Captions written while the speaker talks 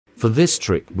For this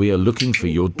trick, we are looking for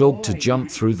your dog to jump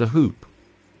through the hoop.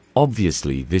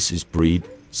 Obviously, this is breed,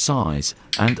 size,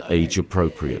 and age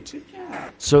appropriate.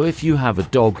 So if you have a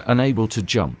dog unable to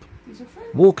jump,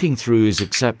 walking through is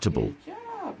acceptable.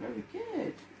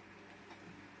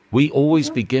 We always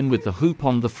begin with the hoop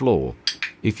on the floor.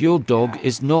 If your dog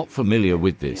is not familiar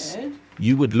with this,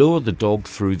 you would lure the dog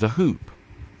through the hoop.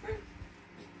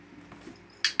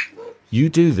 You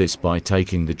do this by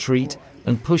taking the treat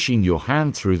and pushing your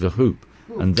hand through the hoop,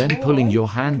 and then pulling your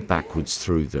hand backwards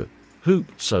through the hoop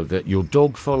so that your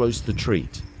dog follows the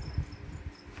treat.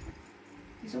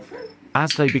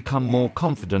 As they become more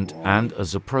confident and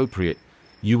as appropriate,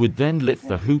 you would then lift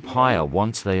the hoop higher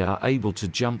once they are able to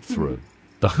jump through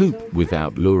the hoop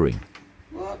without luring.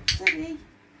 Good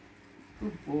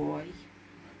boy.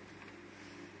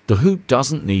 The hoop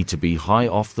doesn't need to be high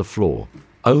off the floor,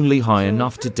 only high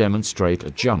enough to demonstrate a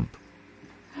jump.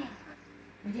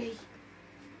 Ready?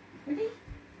 Ready?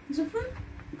 Is it through?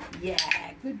 Yeah,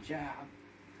 good job.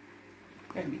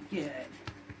 Very good.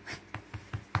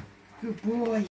 Good boy.